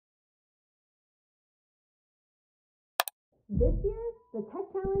This year, the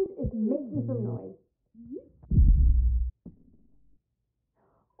Tech Challenge is making some noise.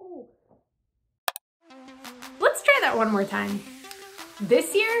 Let's try that one more time.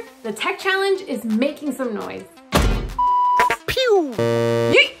 This year, the Tech Challenge is making some noise. Pew!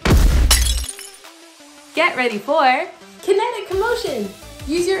 Yeet! Get ready for Kinetic Commotion.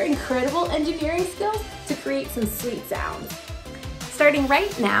 Use your incredible engineering skills to create some sweet sounds. Starting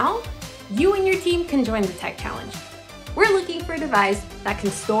right now, you and your team can join the Tech Challenge. We're looking for a device that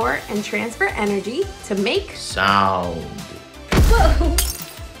can store and transfer energy to make sound. Whoa!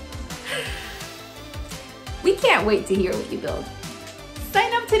 We can't wait to hear what you build.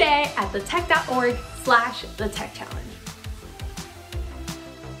 Sign up today at thetech.org/thetechchallenge.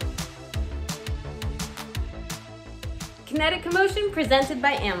 Kinetic Commotion presented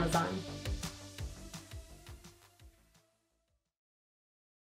by Amazon.